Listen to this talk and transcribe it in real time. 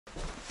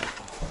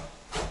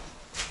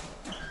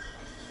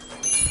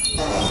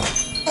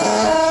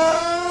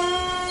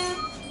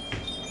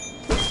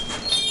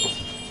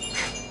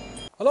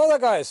Hello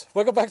there guys,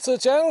 welcome back to the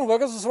channel,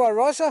 welcome to Savotta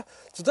Russia.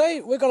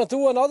 Today we're gonna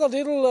do another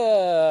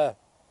little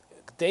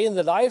day in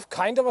the life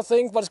kind of a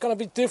thing, but it's gonna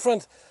be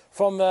different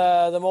from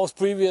the most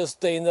previous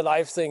day in the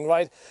life thing,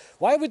 right?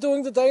 Why are we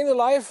doing the day in the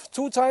life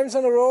 2 times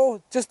in a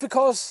row? Just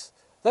because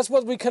that's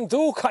what we can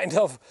do, kind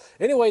of.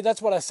 Anyway,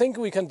 that's what I think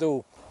we can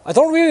do. I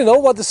don't really know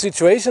what the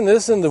situation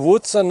is in the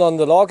woods and on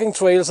the logging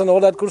trails and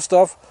all that good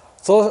stuff.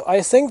 So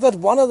I think that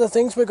one of the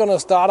things we're gonna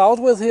start out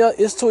with here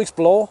is to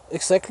explore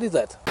exactly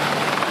that.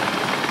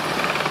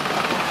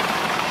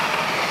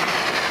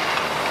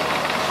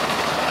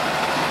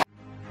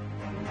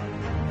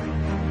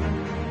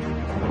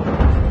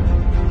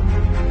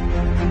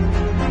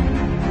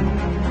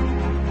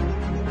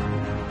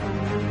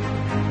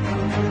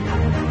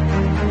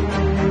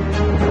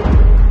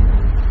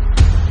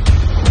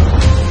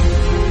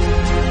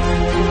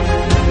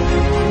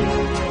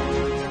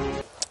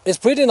 It's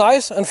pretty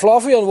nice and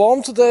fluffy and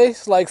warm today.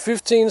 It's like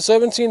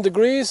 15-17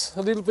 degrees,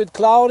 a little bit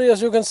cloudy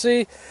as you can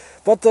see.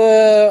 But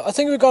I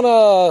think we're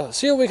gonna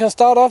see if we can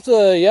start up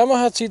the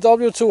Yamaha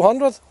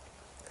TW200.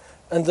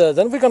 And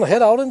then we're gonna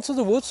head out into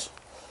the woods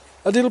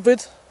a little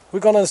bit.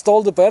 We're gonna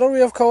install the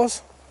battery, of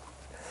course.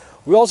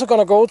 We're also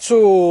gonna go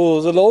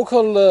to the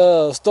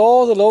local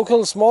store, the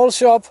local small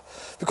shop,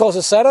 because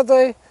it's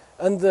Saturday.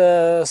 And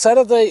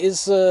Saturday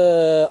is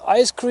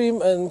ice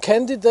cream and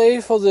candy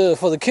day for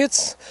the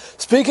kids.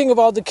 Speaking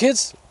about the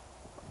kids,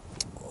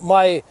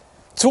 my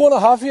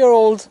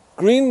 2.5-year-old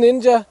Green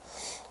Ninja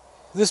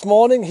this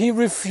morning, he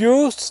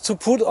refused to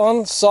put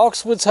on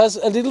socks which has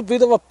a little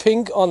bit of a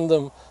pink on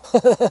them.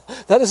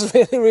 That is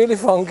really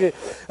funky.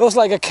 It was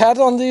like a cat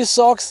on these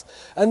socks,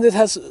 and it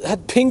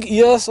had pink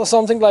ears or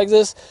something like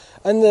this.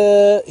 And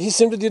he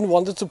simply didn't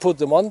want to put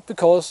them on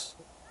because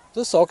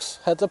the socks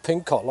had a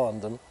pink color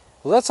on them.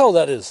 Well, that's how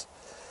that is.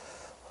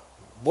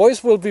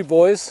 Boys will be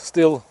boys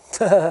still.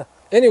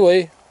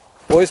 Anyway,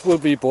 boys will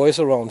be boys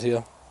around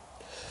here.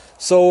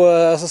 So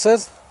as I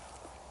said,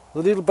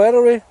 the little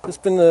battery has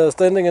been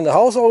standing in the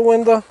house all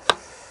winter.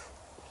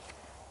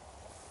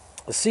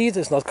 The seat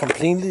is not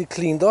completely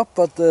cleaned up,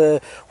 but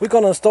we're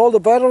gonna install the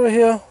battery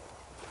here.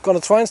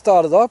 Gonna try and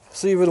start it up,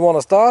 see if it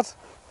wanna start,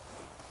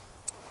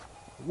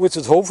 which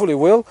it hopefully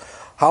will.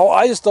 How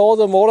I install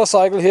the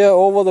motorcycle here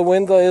over the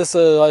winter is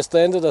I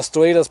stand it as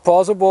straight as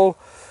possible.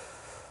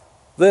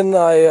 Then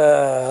I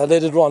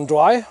let it run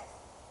dry,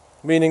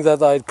 meaning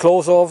that I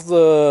close off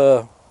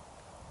the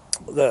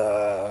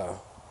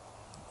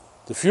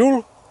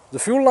fuel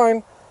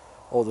line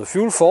or the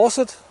fuel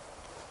faucet,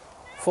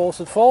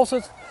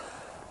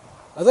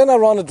 and then I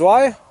run it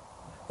dry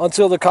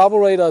until the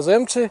carburetor is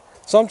empty.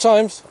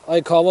 Sometimes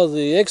I cover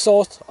the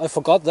exhaust. I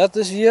forgot that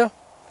this year.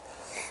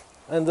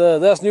 And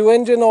there's new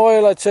engine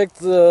oil, I checked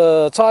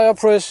the tire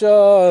pressure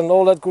and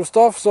all that good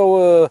stuff.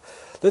 So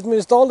let me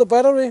install the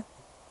battery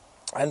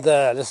and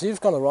let's see if it's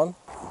gonna run.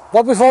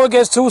 But before it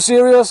gets too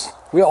serious,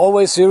 we are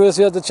always serious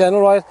here at the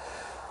channel, right?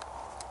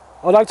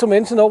 I'd like to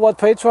mention over at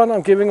Patreon,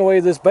 I'm giving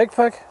away this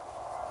backpack,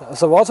 a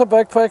Savotta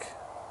backpack.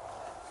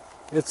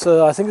 It's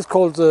I think it's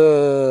called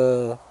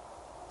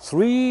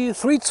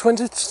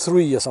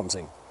 323 or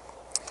something.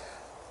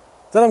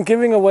 Then I'm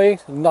giving away,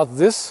 not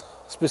this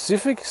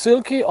specific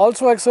Silky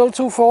Ultra Accel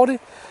 240,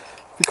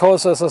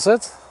 because as I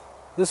said,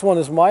 this one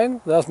is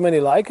mine. There's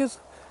many like it,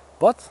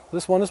 but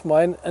this one is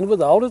mine, and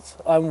without it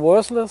I'm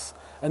worthless,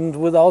 and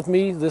without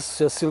me this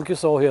Silky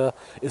saw here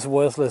is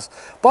worthless.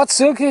 But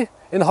Silky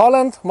in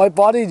Holland, my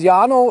buddy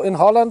Jano in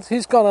Holland,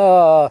 he's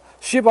gonna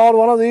ship out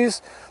one of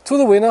these to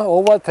the winner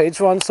over at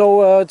Patreon.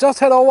 So just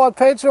head over at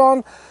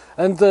Patreon,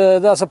 and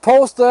there's a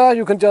post there.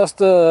 You can just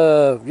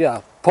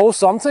post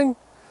something.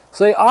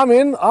 Say I'm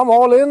in, I'm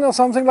all in, or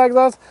something like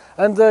that,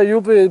 and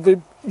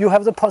you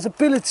have the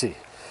possibility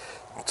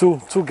to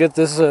get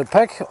this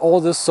pack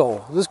or this saw.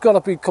 This is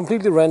gonna be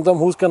completely random.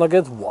 Who's gonna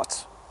get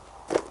what?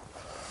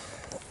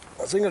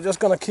 I think I'm just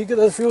gonna kick it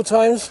a few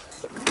times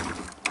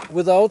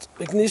without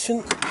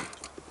ignition.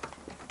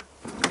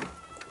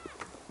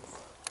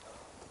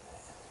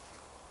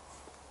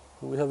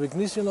 We have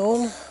ignition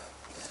on.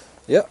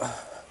 Yeah.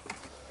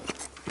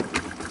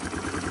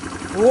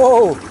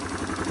 Whoa!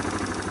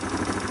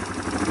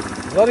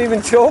 Not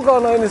even choke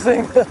on or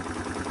anything.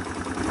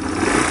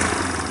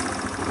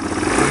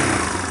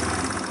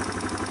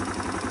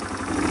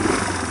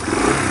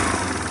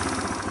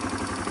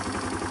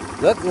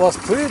 That was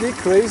pretty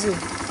crazy.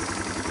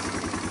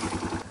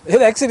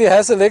 It actually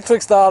has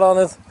electric start on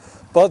it,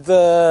 but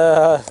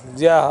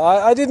yeah,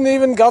 I didn't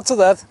even got to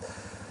that.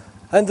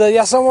 And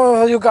yeah, some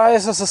of you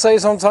guys, as I say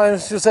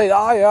sometimes, you say,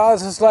 ah yeah,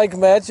 it's like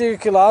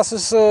magic,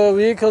 Lars's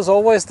vehicles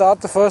always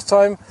start the first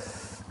time.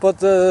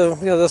 But you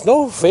know, there's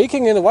no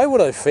faking in it. Why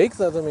would I fake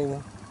that? I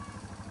mean,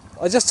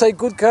 I just take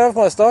good care of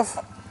my stuff.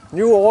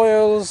 New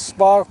oils,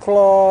 spark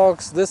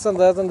plugs, this and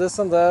that and this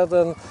and that.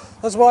 And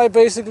that's why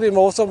basically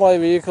most of my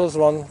vehicles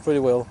run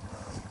pretty well.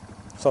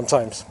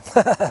 Sometimes.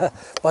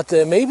 But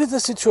maybe the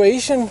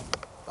situation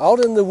out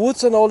in the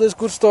woods and all this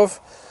good stuff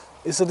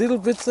is a little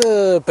bit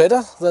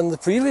better than the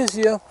previous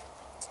year.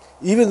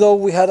 Even though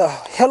we had a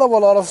hell of a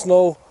lot of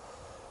snow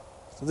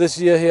this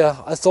year here.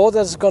 I thought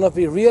that's gonna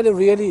be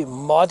really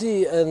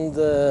muddy and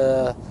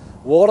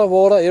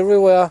water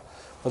everywhere.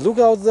 But look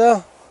out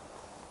there.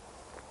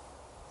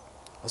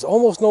 There's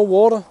almost no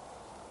water,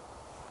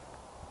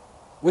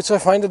 which I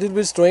find a little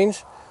bit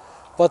strange.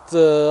 But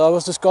I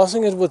was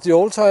discussing it with the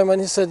old timer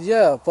and he said,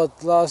 yeah,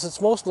 but Lars,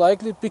 it's most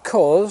likely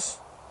because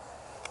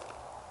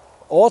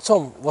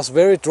autumn was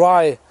very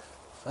dry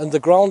and the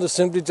ground is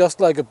simply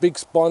just like a big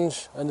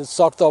sponge and it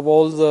sucked up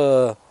all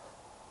the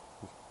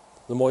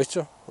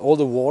moisture, all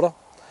the water.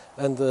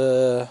 And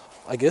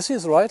I guess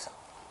he's right,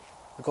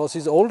 because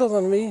he's older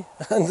than me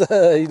and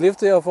he lived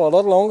here for a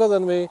lot longer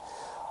than me.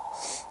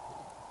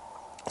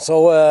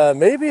 So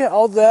maybe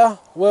out there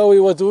where we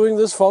were doing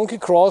this funky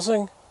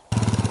crossing,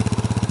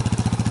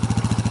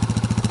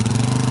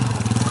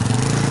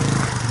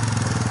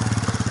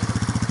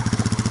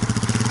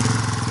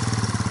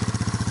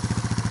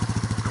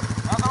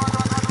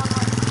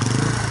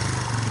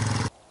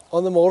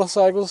 on the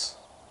motorcycles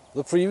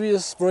the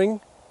previous spring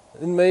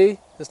in May.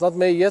 It's not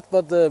May yet,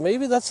 but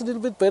maybe that's a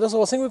little bit better.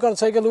 So I think we're going to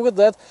take a look at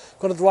that.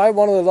 Going to drive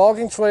one of the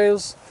logging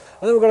trails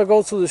and then we're going to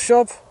go to the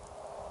shop,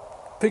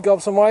 pick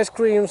up some ice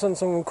creams and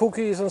some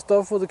cookies and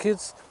stuff for the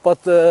kids.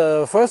 But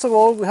first of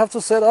all, we have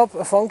to set up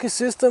a funky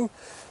system.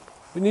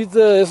 We need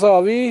the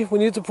SRV, we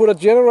need to put a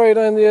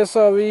generator in the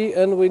SRV,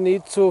 and we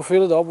need to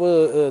fill it up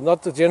with,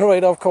 not the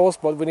generator of course,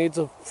 but we need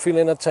to fill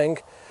in a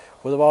tank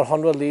with about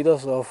 100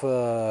 liters of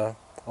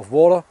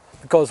water,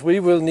 because we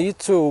will need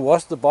to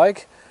wash the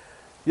bike.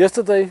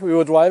 Yesterday we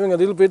were driving a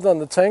little bit on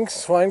the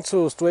tanks, trying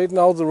to straighten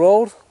out the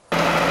road.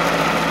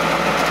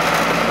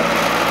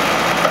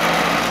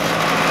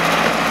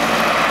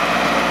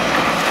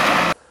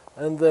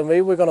 And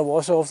maybe we're gonna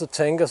wash off the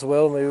tank as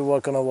well, maybe we're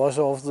gonna wash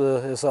off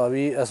the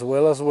SRV as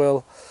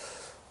well.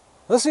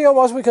 Let's see how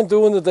much we can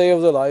do in the day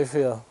of the life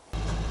here.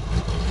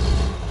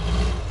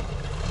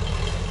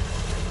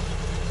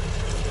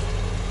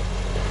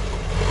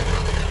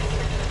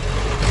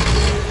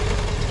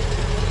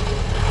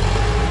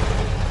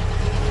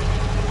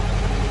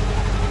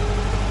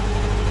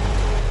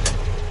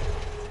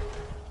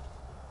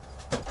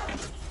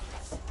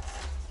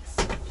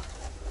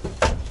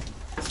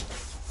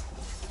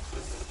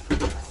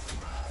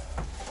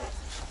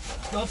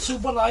 Not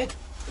super light,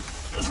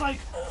 it's like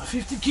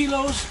 50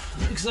 kilos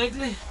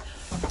exactly,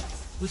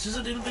 which is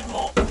a little bit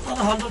more than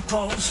 100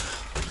 pounds.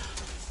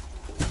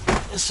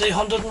 Let's say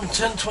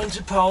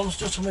 110-20 pounds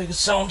just to make it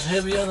sound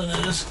heavier than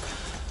it is,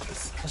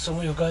 as some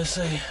of you guys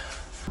say.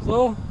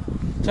 So,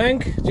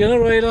 tank,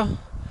 generator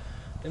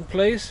in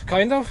place,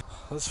 kind of.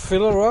 Let's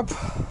fill her up.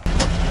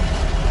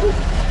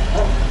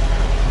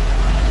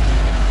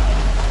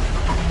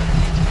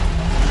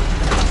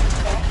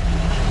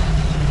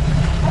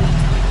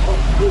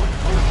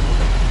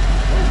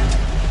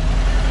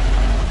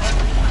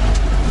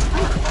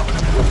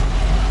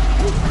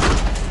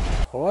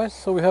 Alright,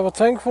 so we have a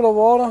tank full of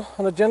water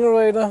and a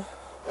generator,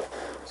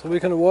 so we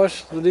can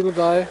wash the little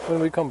guy when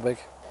we come back.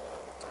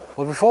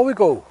 But before we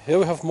go, here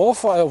we have more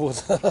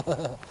firewood.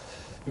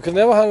 You can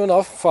never have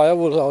enough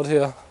firewood out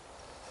here.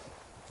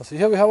 So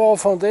here we have our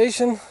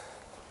foundation,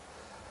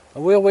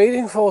 and we are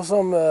waiting for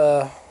some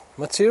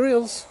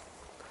materials,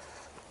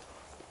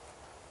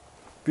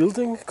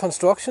 building,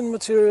 construction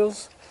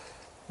materials.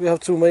 We have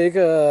to make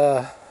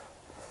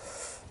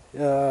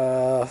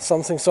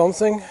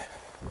something.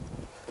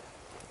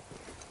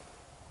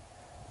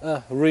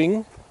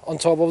 Ring on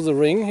top of the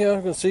ring here.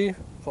 You can see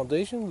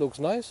foundation looks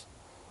nice,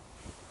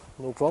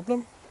 no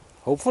problem.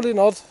 Hopefully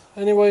not.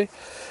 Anyway,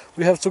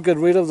 we have to get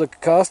rid of the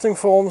casting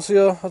forms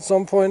here at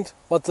some point.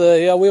 But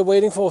yeah, we're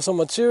waiting for some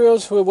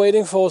materials. We're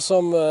waiting for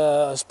some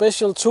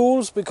special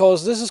tools,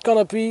 because this is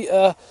gonna be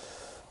a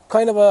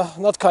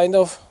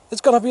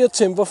it's gonna be a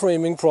timber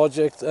framing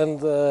project,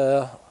 and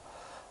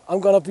I'm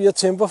gonna be a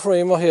timber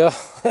framer here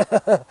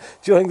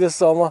during this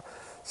summer.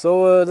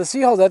 So let's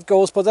see how that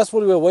goes, but that's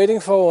what we were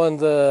waiting for, and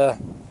the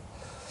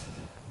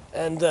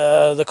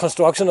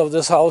construction of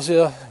this house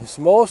here is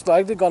most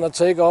likely gonna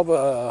take up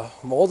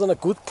more than a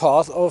good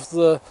part of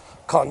the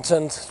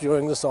content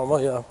during the summer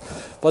here.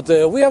 But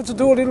we have to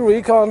do a little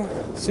recon,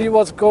 see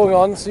what's going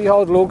on, see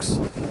how it looks,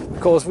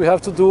 because we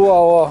have to do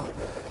our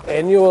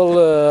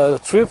annual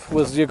trip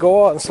with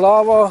Jegor and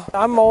Slava.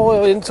 I'm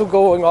more into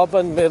going up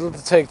and metal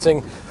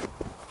detecting,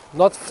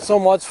 not so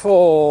much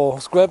for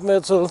scrap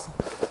metal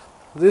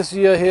this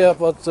year here,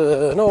 but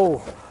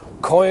no,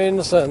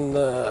 coins and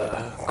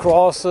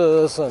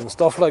crosses and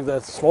stuff like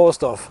that, small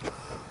stuff,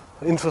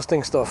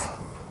 interesting stuff.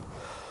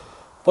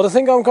 But I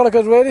think I'm gonna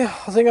get ready.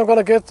 I think I'm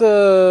gonna get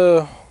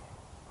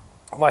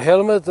my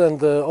helmet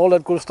and all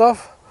that good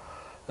stuff,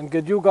 and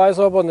get you guys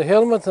up on the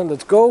helmet, and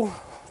let's go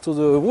to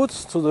the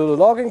woods, to the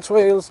logging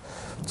trails,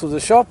 to the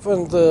shop,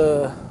 and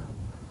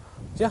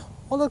yeah,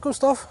 all that good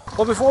stuff.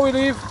 But before we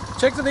leave,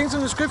 check the links in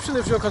the description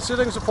if you're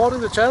considering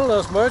supporting the channel.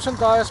 There's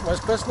merchandise. My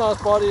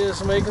Spetsnaz buddy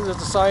is making the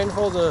design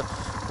for the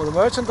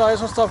merchandise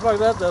and stuff like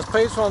that. There's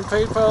Patreon,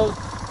 PayPal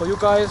for you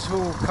guys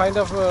who kind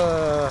of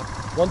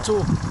want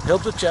to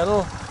help the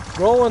channel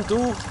grow and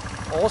do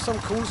awesome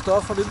cool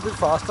stuff a little bit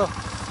faster.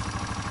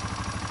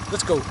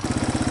 Let's go.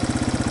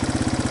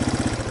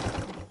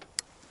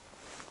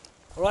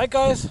 Alright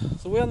guys,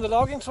 so we're on the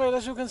logging trail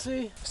as you can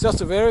see. It's just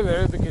the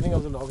very beginning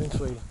of the logging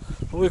trail.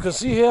 But we can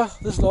see here,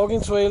 this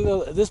logging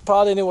trail, this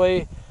part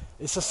anyway,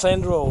 is a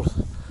sand road.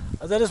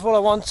 And that is what I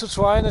want to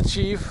try and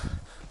achieve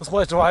with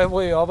my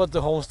driveway up at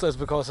the homestead,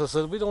 because I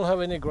said we don't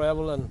have any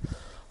gravel and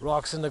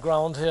rocks in the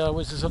ground here,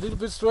 which is a little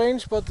bit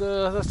strange, but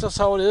that's just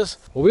how it is.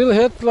 We'll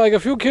head like a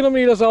few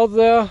kilometers out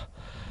there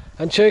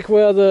and check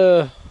where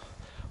the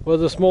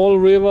small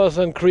rivers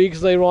and creeks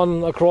they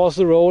run across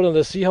the road, and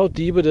let's see how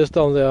deep it is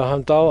down there. I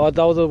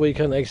doubt that we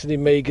can actually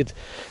make it.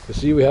 You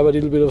see we have a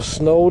little bit of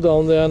snow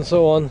down there and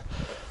so on.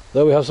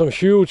 There we have some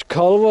huge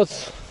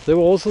culverts. They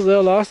were also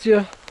there last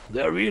year.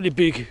 They're really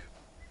big.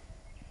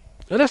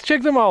 And let's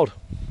check them out.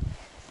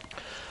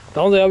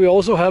 Down there we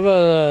also have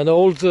an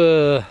old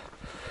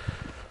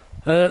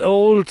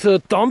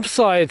dump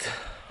site,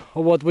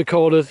 or what we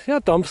call it. Yeah,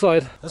 dump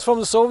site. It's from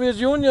the Soviet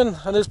Union,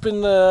 and it's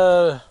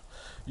been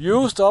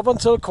used up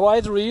until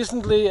quite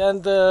recently.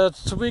 And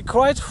to be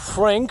quite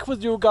frank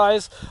with you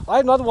guys,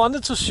 I've not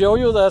wanted to show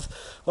you that,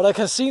 but I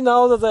can see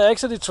now that they're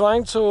actually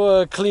trying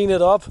to clean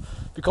it up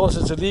because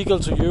it's illegal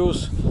to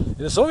use. In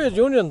the Soviet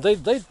Union,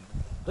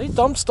 they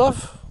dumped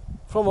stuff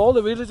from all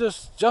the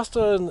villages just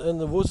in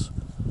the woods.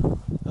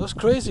 That was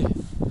crazy.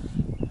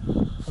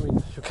 I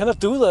mean, you cannot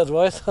do that,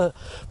 right?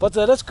 But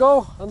let's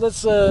go and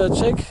let's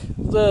check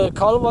the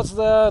culverts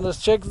there, and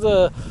let's check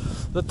the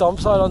dump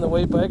site on the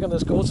way back, and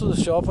let's go to the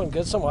shop and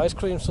get some ice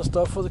creams and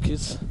stuff for the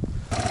kids.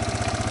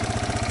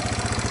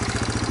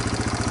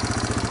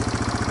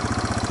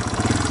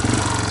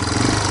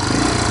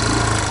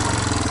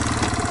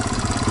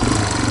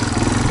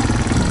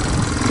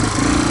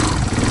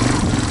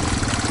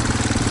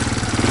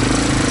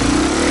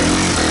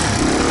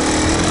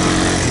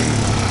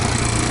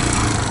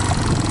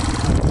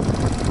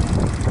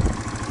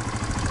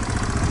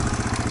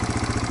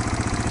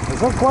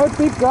 They're quite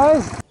big,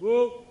 guys.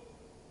 Whoa.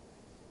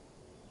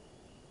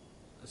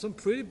 Some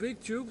pretty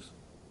big tubes,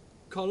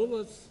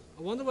 culverts.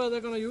 I wonder where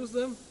they're gonna use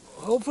them.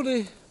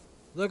 Hopefully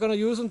they're gonna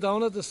use them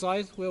down at the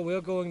site where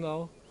we're going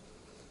now.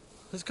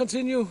 Let's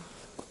continue.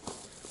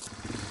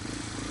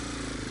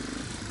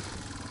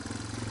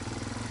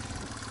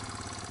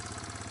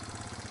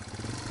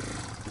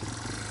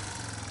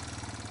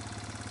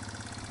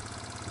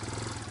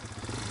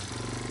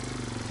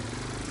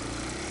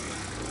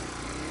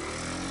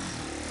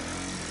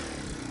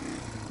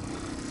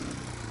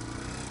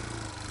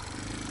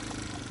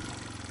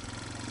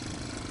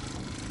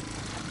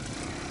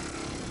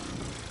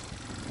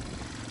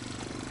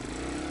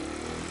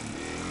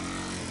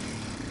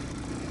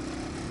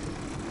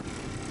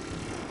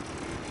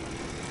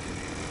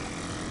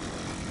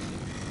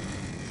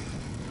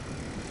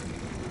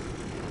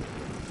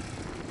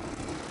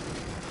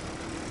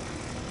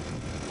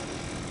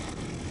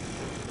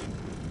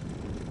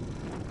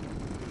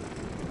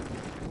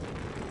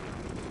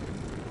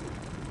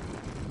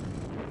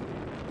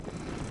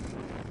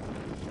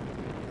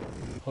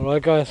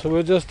 Alright guys, so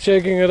we're just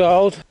checking it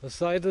out. The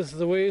site is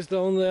the way it's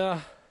down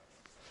there.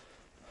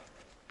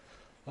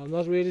 I'm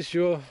not really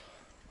sure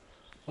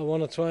I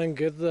want to try and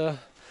get there.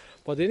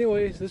 But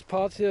anyway, this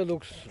part here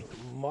looks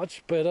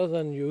much better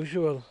than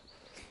usual.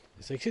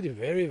 It's actually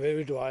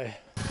very dry.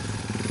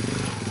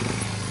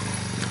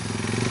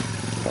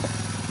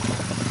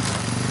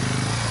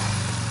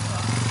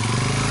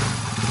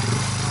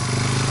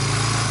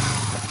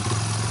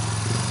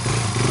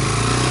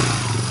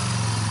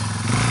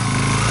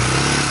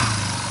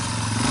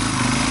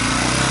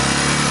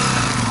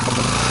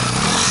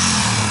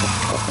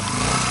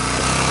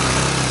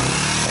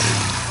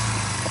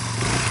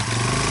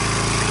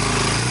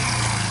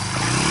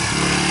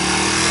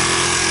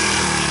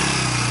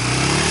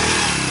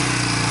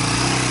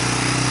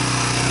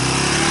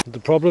 The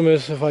problem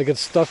is if I get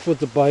stuck with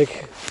the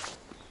bike,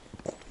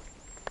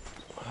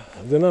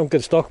 then I'll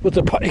get stuck with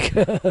the bike.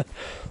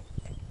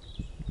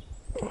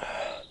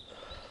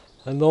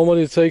 And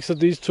normally it takes at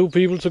least 2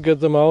 people to get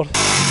them out.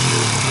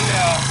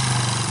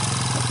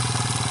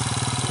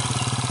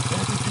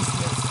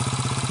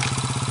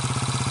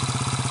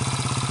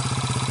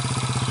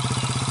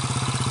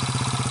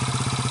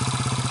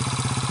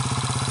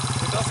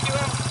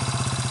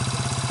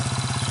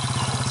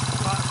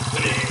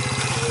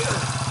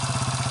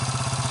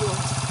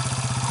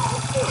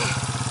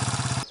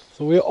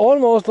 So we're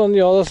almost on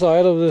the other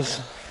side of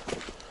this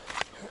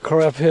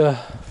crap here.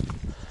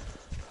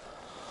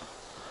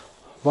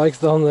 Bike's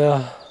down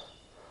there,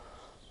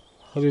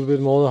 a little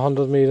bit more than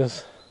 100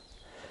 meters.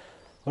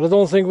 But I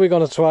don't think we're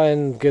gonna try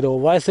and get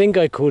over. I think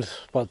I could,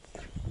 but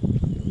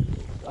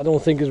I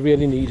don't think it's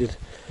really needed.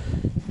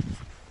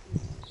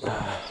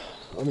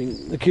 I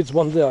mean, the kids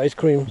want their ice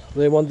cream.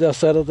 They want their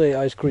Saturday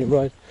ice cream,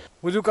 right?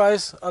 Will you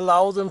guys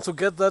allow them to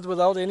get that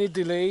without any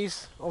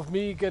delays of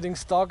me getting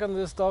stuck on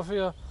this stuff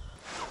here?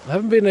 I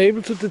haven't been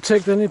able to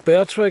detect any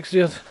bear tracks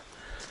yet.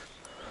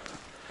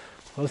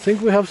 I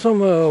think we have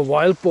some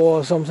wild boar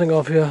or something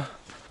up here.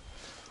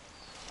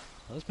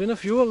 There's been a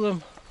few of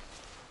them.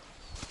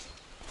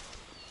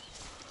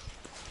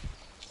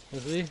 You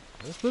see,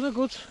 there's been a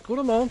good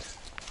amount.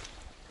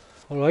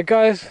 Alright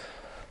guys,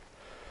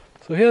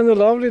 so So here in the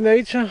lovely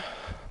nature,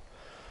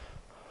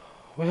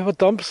 we have a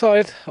dump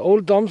site,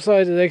 old dump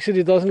site. It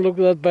actually doesn't look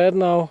that bad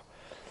now.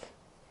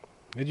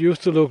 It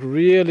used to look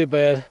really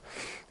bad.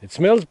 It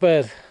smells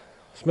bad. It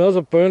smells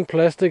of burnt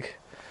plastic.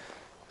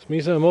 This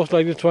means I'm most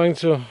likely trying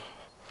to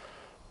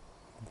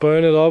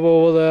burn it up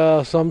over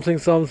there,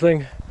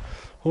 something.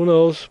 Who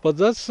knows? But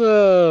that's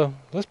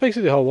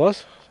basically how it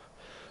was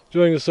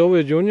during the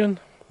Soviet Union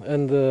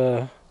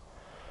and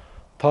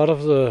part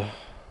of the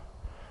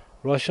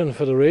Russian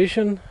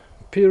Federation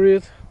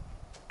period,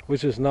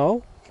 which is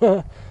now.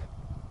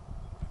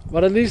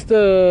 But at least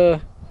they're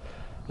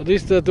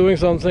doing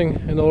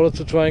something in order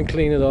to try and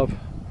clean it up,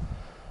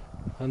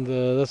 and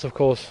that's of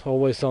course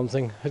always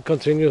something. It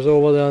continues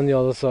over there on the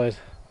other side,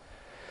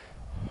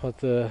 but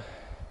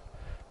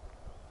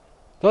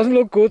doesn't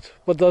look good,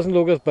 but doesn't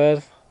look as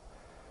bad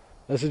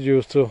as it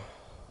used to.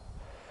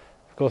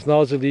 Of course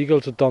now it's illegal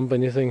to dump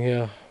anything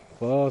here,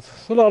 but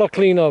it's a lot of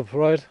cleanup,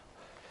 right?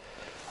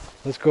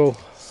 Let's go.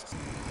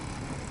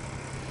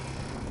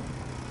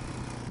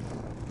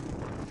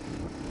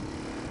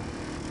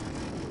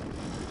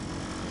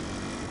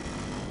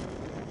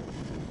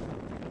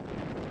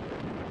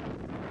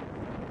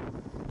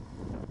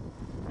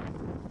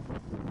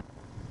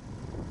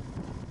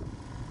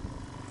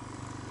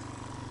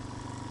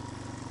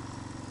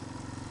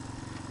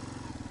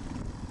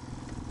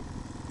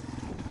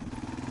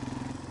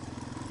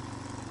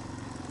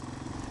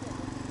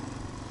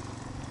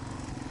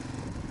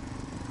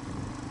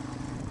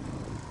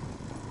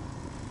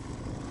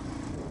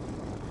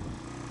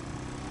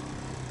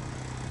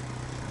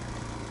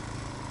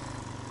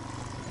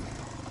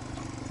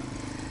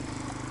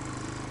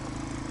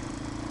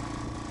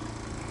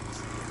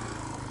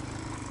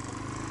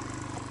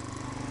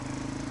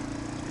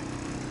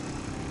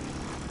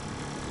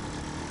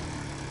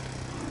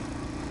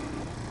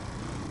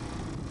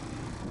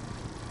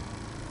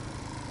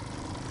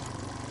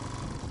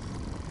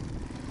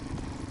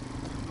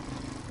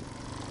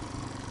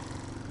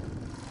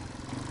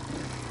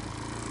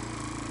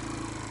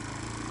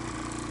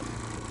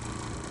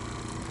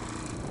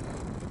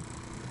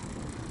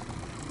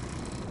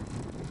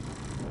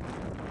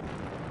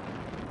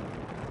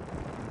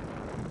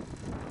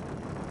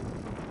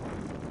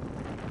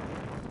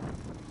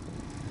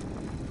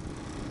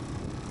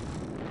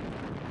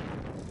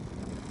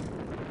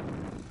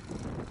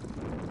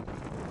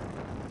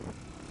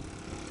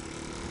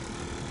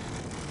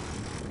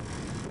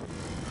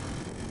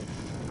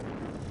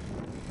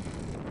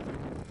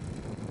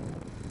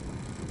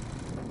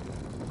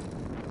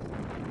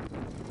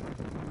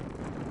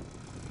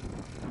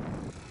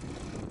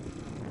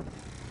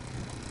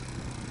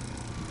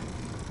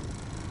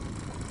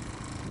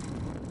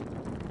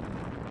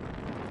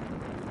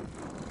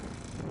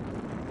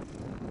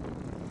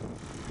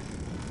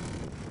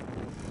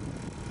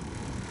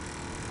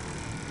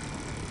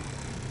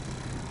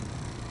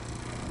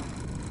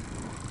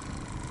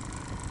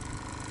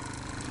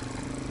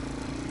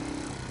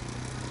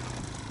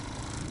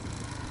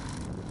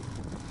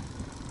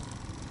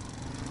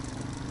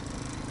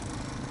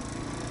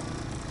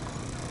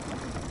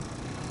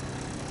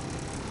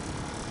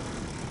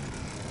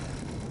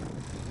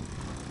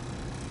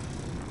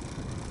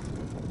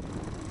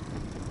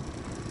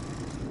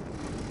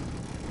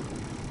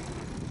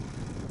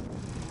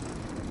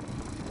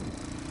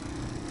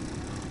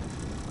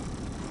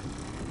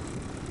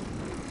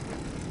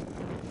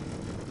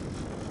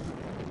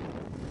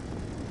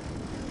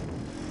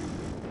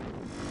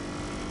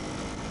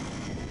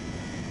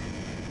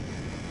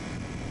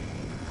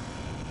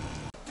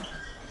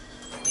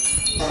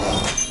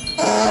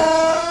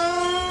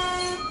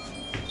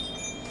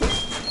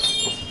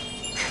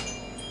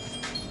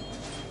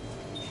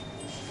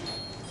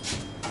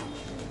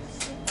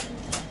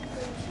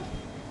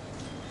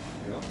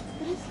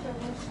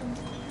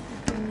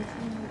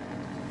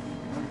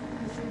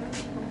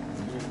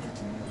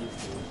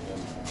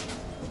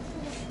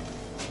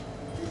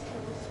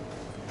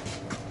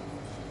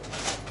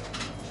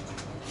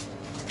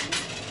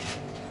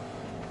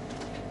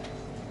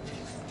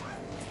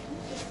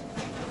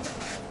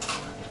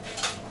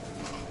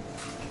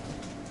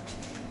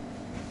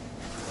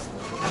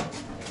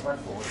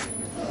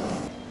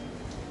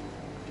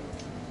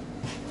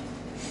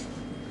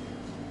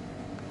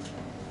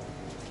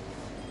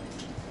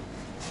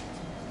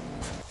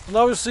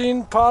 Now we've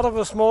seen part of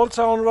a small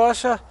town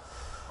Russia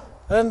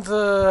and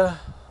a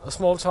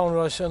small town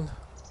Russian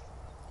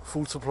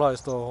food supply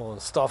store or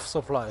stuff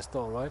supply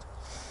store, right?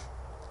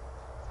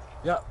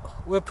 Yeah,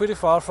 we're pretty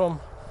far from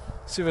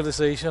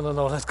civilization and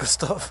all that good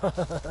stuff.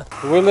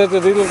 We'll let the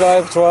little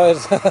guy try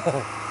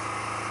it.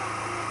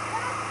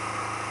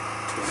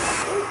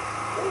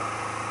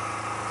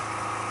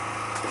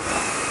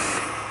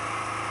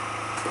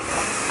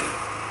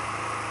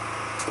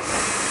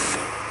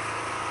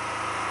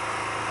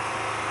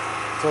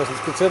 Så vi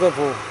skal tættere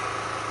på.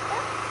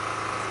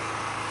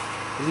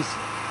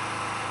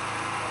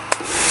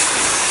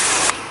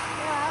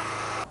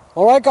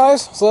 Alright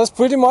guys, so that's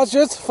pretty much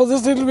it for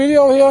this little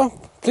video here.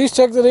 Please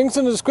check the links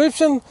in the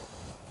description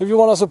if you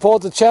want to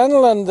support the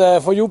channel,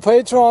 and for you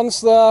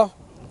patrons there,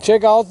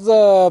 check out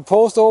the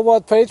post over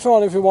at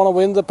Patreon if you want to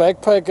win the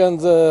backpack and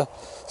the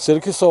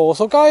Silky saw.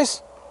 So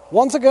guys,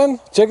 once again,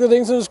 check the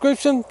links in the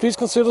description. Please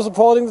consider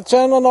supporting the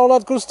channel and all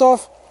that good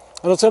stuff.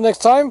 And until next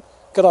time,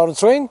 get out and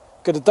train,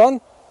 get it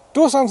done,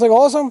 do something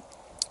awesome,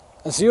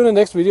 and see you in the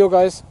next video,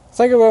 guys.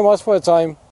 Thank you very much for your time.